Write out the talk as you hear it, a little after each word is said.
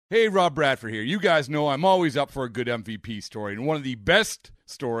Hey, Rob Bradford here. You guys know I'm always up for a good MVP story, and one of the best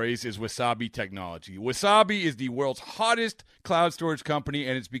stories is Wasabi Technology. Wasabi is the world's hottest cloud storage company,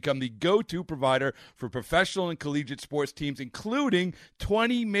 and it's become the go-to provider for professional and collegiate sports teams, including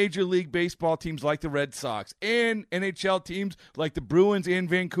 20 Major League Baseball teams like the Red Sox and NHL teams like the Bruins and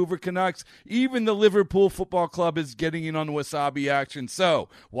Vancouver Canucks. Even the Liverpool Football Club is getting in on the Wasabi action. So,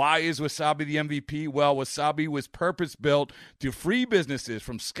 why is Wasabi the MVP? Well, Wasabi was purpose-built to free businesses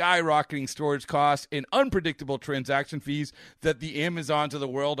from skyrocketing storage costs and unpredictable transaction fees that the Amazons of the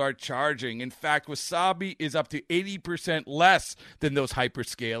world are charging. In fact, Wasabi is up to 80% less than those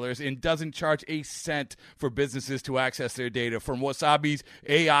hyperscalers and doesn't charge a cent for businesses to access their data. From Wasabi's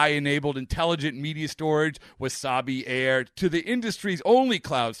AI-enabled intelligent media storage, Wasabi Air, to the industry's only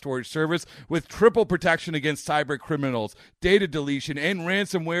cloud storage service with triple protection against cyber criminals, data deletion, and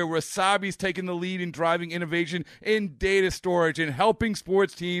ransomware, Wasabi's taken the lead in driving innovation in data storage and helping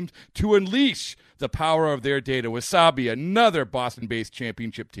sports teams to unleash the power of their data. Wasabi, another Boston-based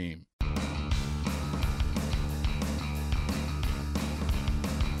championship team.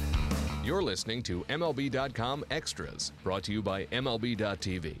 You're listening to MLB.com Extras, brought to you by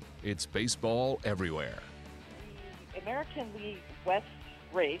MLB.tv. It's baseball everywhere. The American League West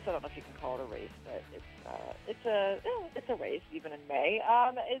race, I don't know if you can call it a race, but it's a race even in May,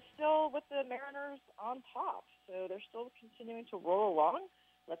 is still with the Mariners on top. So they're still continuing to roll along.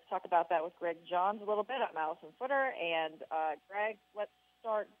 Let's talk about that with Greg Johns a little bit. I'm Allison Footer, and Greg, let's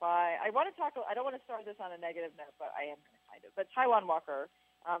start by, I don't want to start this on a negative note, but I am going to kind of. But Taijuan Walker,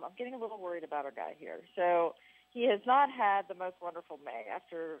 I'm getting a little worried about our guy here. So he has not had the most wonderful May.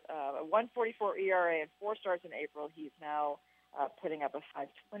 After a 1.44 ERA and 4 starts in April, he's now putting up a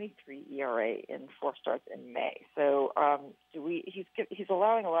 5.23 ERA in 4 starts in May. So he's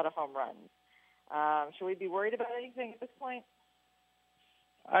allowing a lot of home runs. Should we be worried about anything at this point?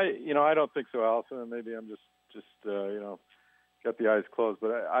 I don't think so, Allison. And maybe I'm just got the eyes closed. But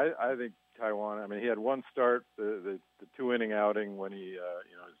I think Taijuan. I mean, he had one start, the 2-inning outing when he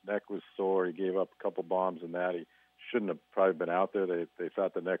his neck was sore. He gave up a couple bombs in that. He shouldn't have probably been out there. They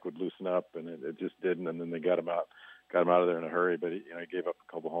thought the neck would loosen up, and it just didn't. And then they got him out of there in a hurry. But he gave up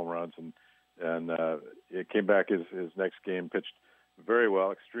a couple home runs, and it came back his next game, pitched very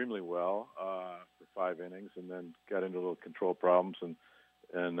well, extremely well for 5 innings, and then got into little control problems and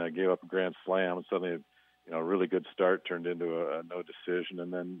gave up a grand slam. And suddenly, a really good start turned into a no decision.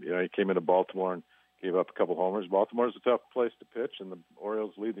 And then, he came into Baltimore and gave up a couple homers. Baltimore's a tough place to pitch, and the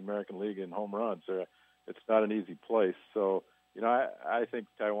Orioles lead the American League in home runs. It's not an easy place. So, I think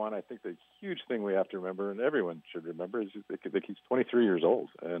Taijuan, I think the huge thing we have to remember, and everyone should remember, is that he's 23 years old.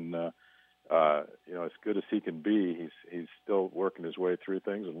 And, as good as he can be, he's still working his way through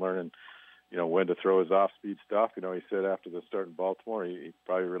things and learning, when to throw his off-speed stuff. He said after the start in Baltimore, he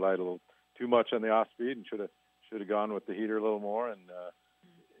probably relied a little too much on the off-speed and should have gone with the heater a little more. And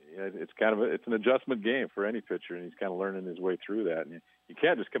it's an adjustment game for any pitcher, and he's kind of learning his way through that. And you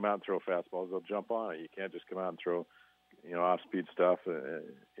can't just come out and throw fastballs; they'll jump on it. You can't just come out and throw, off-speed stuff.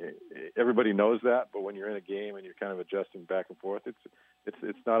 Everybody knows that, but when you're in a game and you're kind of adjusting back and forth,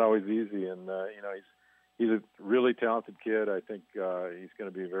 it's not always easy. And he's a really talented kid. I think he's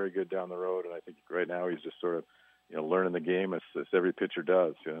going to be very good down the road. And I think right now he's just sort of, learning the game as every pitcher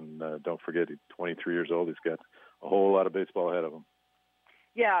does. And don't forget, he's 23 years old. He's got a whole lot of baseball ahead of him.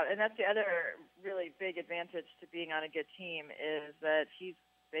 Yeah, and that's the other really big advantage to being on a good team is that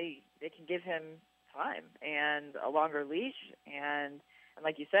they can give him time and a longer leash. And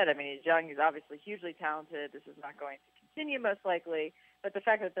like you said, I mean, he's young. He's obviously hugely talented. This is not going to continue most likely. But the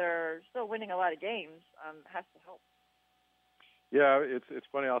fact that they're still winning a lot of games has to help. Yeah, it's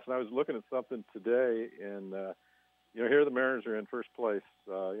funny, Austin. I was looking at something today, and here the Mariners are in first place.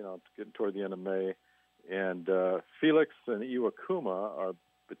 It's getting toward the end of May, and Felix and Iwakuma are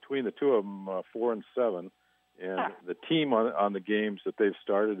between the two of them 4-7, and the team on the games that they've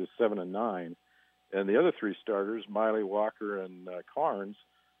started is 7-9, and the other 3 starters, Miley, Walker, and Carnes,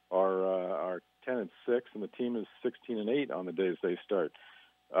 are 10-6, and the team is 16-8 on the days they start.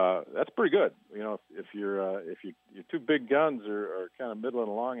 That's pretty good. If your 2 big guns are kind of middling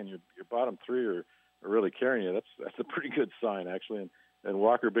along, and your bottom 3 are really carrying you, that's a pretty good sign, actually. And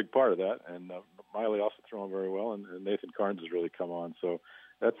Walker, a big part of that, and Miley also throwing very well, and Nathan Carnes has really come on. So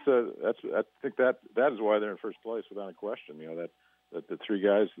I think that is why they're in first place without a question. That the 3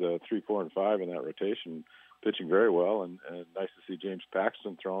 guys, the 3, 4, and 5 in that rotation, pitching very well, and nice to see James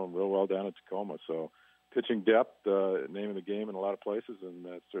Paxton throwing real well down at Tacoma. So pitching depth, name of the game in a lot of places, and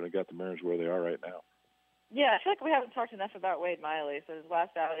that's certainly got the Mariners where they are right now. Yeah, I feel like we haven't talked enough about Wade Miley. So his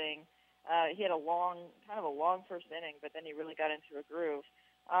last outing, he had a long first inning, but then he really got into a groove.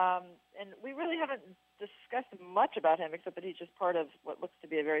 And we really haven't discussed much about him except that he's just part of what looks to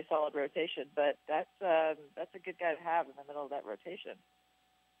be a very solid rotation. But that's a good guy to have in the middle of that rotation.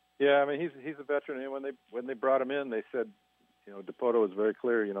 Yeah, I mean he's a veteran, and when they brought him in, they said, Dipoto was very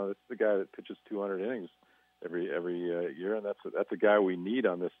clear. This is the guy that pitches 200 innings every year, and that's a guy we need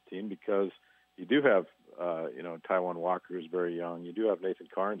on this team because you do have Taijuan Walker, who's very young. You do have Nathan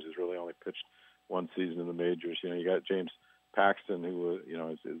Carnes, who's really only pitched one season in the majors. You got James Paxton, who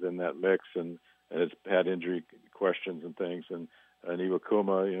is in that mix and has had injury questions and things, and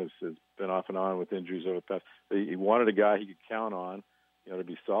Iwakuma has been off and on with injuries over the past. He wanted a guy he could count on, to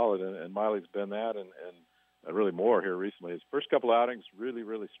be solid, and Miley's been that, and really more here recently. His first couple outings really,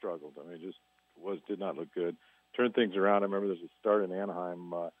 really struggled. I mean, did not look good. Turned things around. I remember there's a start in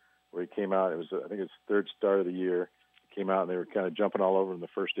Anaheim where he came out. It was I think his third start of the year. He came out and they were kind of jumping all over in the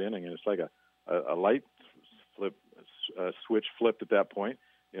first inning, and it's like a light switch flipped at that point.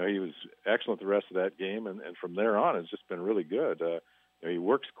 He was excellent the rest of that game, and from there on, it's just been really good. He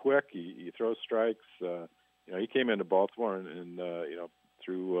works quick. He throws strikes. He came into Baltimore and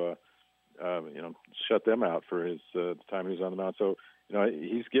threw shut them out for his time he was on the mound. So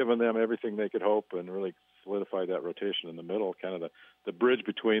he's given them everything they could hope and really solidified that rotation in the middle, kind of the bridge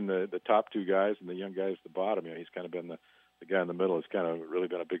between the top two guys and the young guys at the bottom. He's kind of been the guy in the middle. Has kind of really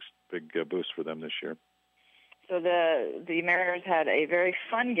been a big boost for them this year. So the Mariners had a very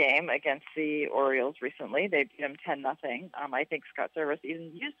fun game against the Orioles recently. They beat them 10-0. I think Scott Service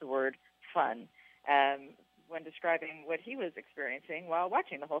even used the word fun when describing what he was experiencing while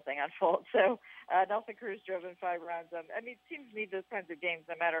watching the whole thing unfold. So Nelson Cruz drove in 5 runs. Teams need those kinds of games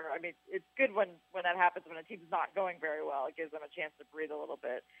no matter. It's good when that happens when a team's not going very well. It gives them a chance to breathe a little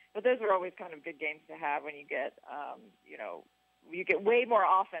bit. But those are always kind of good games to have when you get, you get way more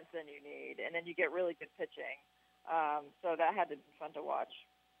offense than you need, and then you get really good pitching. So that had to be fun to watch.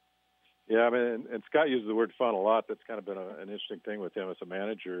 Yeah, and Scott uses the word fun a lot. That's kind of been an interesting thing with him as a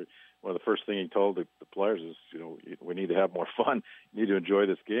manager. One of the first things he told the players is, we need to have more fun. You need to enjoy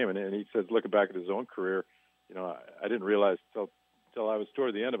this game. And he says, looking back at his own career, I didn't realize till I was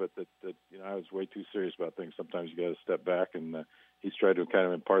toward the end of it that I was way too serious about things. Sometimes you got to step back, and he's tried to kind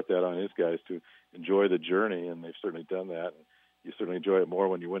of impart that on his guys to enjoy the journey, and they've certainly done that. And you certainly enjoy it more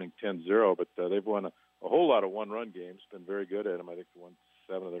when you're winning 10-0, but they've won a whole lot of one-run games. Been very good at them. I think they won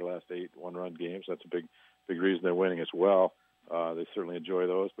 7 of their last 8 one-run games. That's a big reason they're winning as well. They certainly enjoy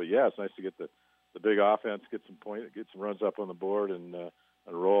those. But yeah, it's nice to get the big offense, get some runs up on the board, and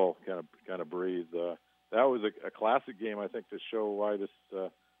roll, kind of breathe. That was a classic game, I think, to show why this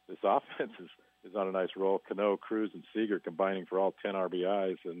offense is on a nice roll. Cano, Cruz, and Seager combining for all 10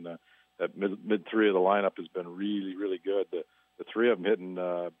 RBIs, and that mid 3 of the lineup has been really, really good. The 3 of them hitting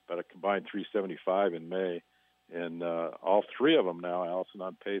about a combined 375 in May. And all 3 of them now, Allison,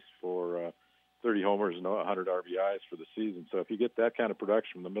 on pace for 30 homers and 100 RBIs for the season. So if you get that kind of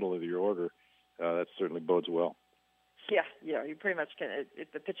production in the middle of your order, that certainly bodes well. Yeah, you pretty much can.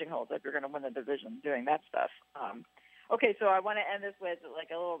 If the pitching holds up, you're going to win the division doing that stuff. Okay, so I want to end this with like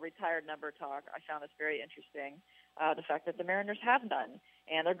a little retired number talk. I found this very interesting, the fact that the Mariners have none.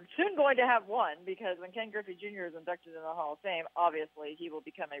 And they're soon going to have one because when Ken Griffey Jr. is inducted in the Hall of Fame, obviously he will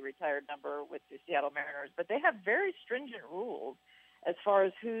become a retired number with the Seattle Mariners. But they have very stringent rules as far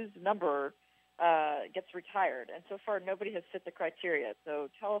as whose number gets retired. And so far, nobody has fit the criteria. So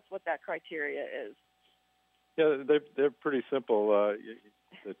tell us what that criteria is. Yeah, they're pretty simple.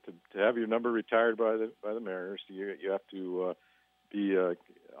 To have your number retired by the Mariners, you have to be a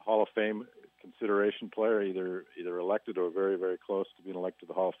Hall of Fame consideration player, either elected or very, very close to being elected to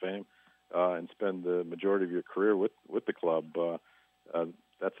the Hall of Fame, and spend the majority of your career with the club.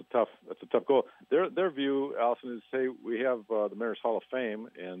 That's a tough goal. Their view, Allison, is say we have the Mariners Hall of Fame,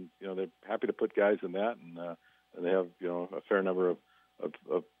 and they're happy to put guys in that, and they have a fair number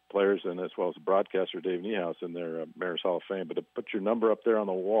of players, and as well as the broadcaster Dave Niehaus in their Mariners Hall of Fame. But to put your number up there on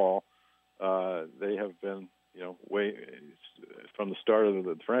the wall, they have been way from the start of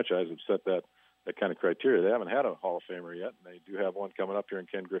the franchise have set that kind of criteria. They haven't had a Hall of Famer yet, and they do have one coming up here in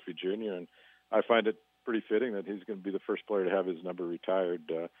Ken Griffey Jr. And I find it pretty fitting that he's going to be the first player to have his number retired.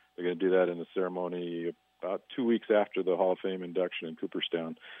 They're going to do that in the ceremony about 2 weeks after the Hall of Fame induction in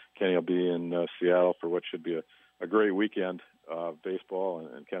Cooperstown. Kenny will be in Seattle for what should be a great weekend of baseball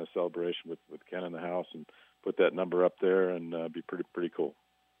and kind of celebration with Ken in the house, and put that number up there and be pretty cool.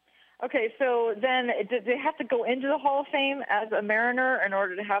 Okay, so then do they have to go into the Hall of Fame as a Mariner in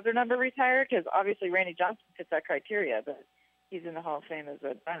order to have their number retired? Because obviously Randy Johnson fits that criteria, but he's in the Hall of Fame as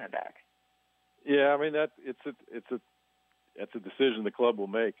a Diamondback. Yeah, I mean that it's that's a decision the club will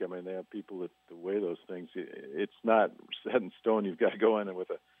make. I mean, they have people that weigh those things. It's not set in stone. You've got to go in and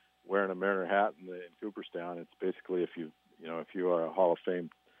wearing a Mariner hat in Cooperstown. It's basically if you are a Hall of Fame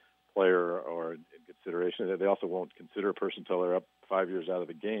player or in consideration. They also won't consider a person until they're up 5 years out of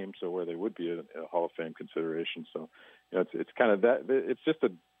the game, so where they would be a Hall of Fame consideration. So, it's kind of that. It's just a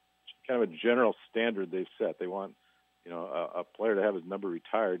kind of a general standard they've set. They want, a player to have his number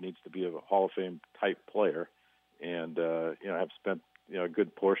retired needs to be a Hall of Fame type player, and have spent a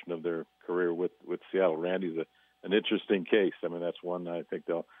good portion of their career with Seattle. Randy's an interesting case. I mean, that's one I think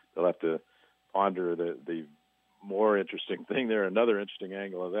they'll have to ponder. The more interesting thing there, another interesting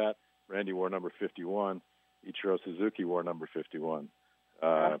angle of that, Randy wore number 51. Ichiro Suzuki wore number 51.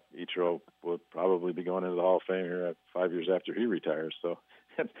 Ichiro will probably be going into the Hall of Fame here 5 years after he retires. So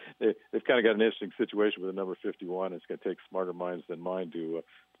they've kind of got an interesting situation with the number 51. It's going to take smarter minds than mine to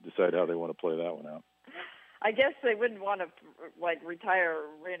decide how they want to play that one out. I guess they wouldn't want to retire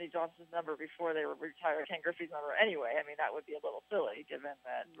Randy Johnson's number before they retire Ken Griffey's number anyway. I mean, that would be a little silly given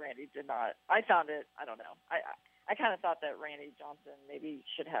that Randy did not. I found it. I don't know. I kind of thought that Randy Johnson maybe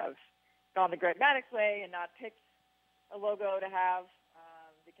should have gone the Greg Maddux way and not picked a logo to have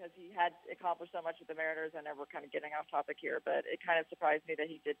because he had accomplished so much with the Mariners. I know we're kind of getting off topic here, but it kind if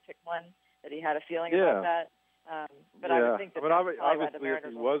he did pick one, that he had a feeling about that. But I would think that that's probably why the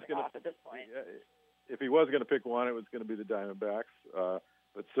Mariners was going off at this point. If he was going to pick one, it was going to be the Diamondbacks.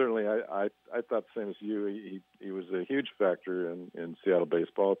 But certainly, I thought the same as you. He was a huge factor in Seattle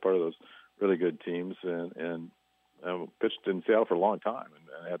baseball, part of those really good teams, and pitched in Seattle for a long time, and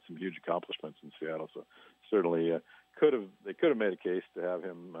had some huge accomplishments in Seattle. So certainly, they could have made a case to have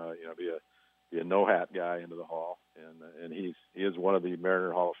him, be a no hat guy into the Hall, and he is one of the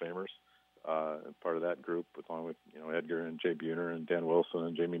Mariner Hall of Famers, part of that group, along with Edgar and Jay Buhner and Dan Wilson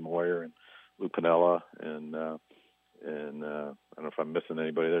and Jamie Moyer and Lou Piniella and I don't know if I'm missing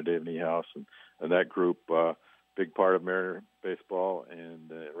anybody there, Dave Niehaus and that group, big part of Mariner baseball,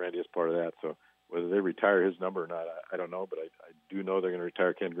 and Randy is part of that. So whether they retire his number or not, I don't know, but I do know they're going to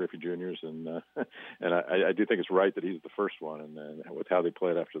retire Ken Griffey Jr.'s, and I do think it's right that he's the first one, and with how they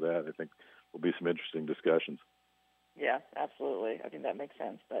play it after that, I think will be some interesting discussions. Yeah, absolutely. I think that makes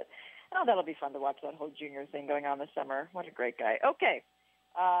sense, but that'll be fun to watch that whole junior thing going on this summer. What a great guy. Okay.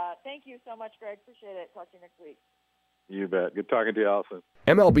 Thank you so much, Greg. Appreciate it. Talk to you next week. You bet. Good talking to you, Allison.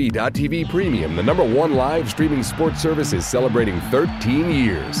 MLB.TV Premium, the #1 live streaming sports service, is celebrating 13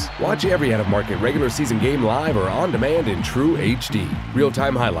 years. Watch every out-of-market regular season game live or on demand in true HD.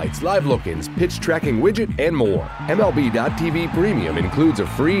 Real-time highlights, live look-ins, pitch tracking widget, and more. MLB.TV Premium includes a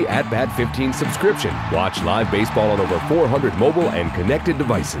free At-Bat 15 subscription. Watch live baseball on over 400 mobile and connected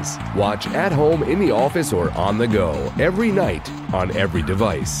devices. Watch at home, in the office, or on the go every night on every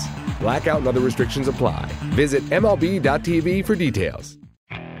device. Blackout and other restrictions apply. Visit MLB.TV for details.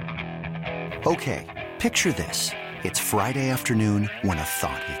 Okay, picture this. It's Friday afternoon when a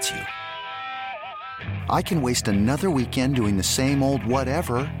thought hits you. I can waste another weekend doing the same old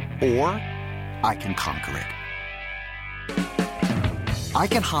whatever, or I can conquer it. I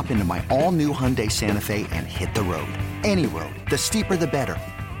can hop into my all-new Hyundai Santa Fe and hit the road. Any road. The steeper, the better.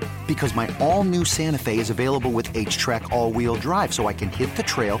 Because my all-new Santa Fe is available with H-Track all-wheel drive, so I can hit the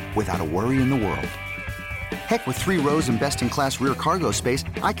trail without a worry in the world. Heck, with 3 rows and best-in-class rear cargo space,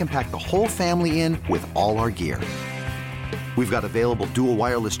 I can pack the whole family in with all our gear. We've got available dual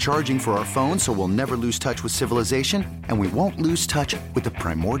wireless charging for our phones, so we'll never lose touch with civilization, and we won't lose touch with the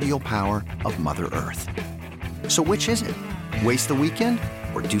primordial power of Mother Earth. So which is it? Waste the weekend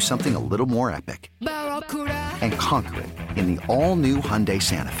or do something a little more epic? And conquer it in the all-new Hyundai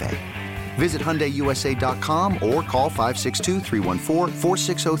Santa Fe. Visit HyundaiUSA.com or call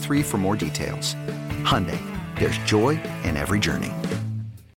 562-314-4603 for more details. Hyundai, there's joy in every journey.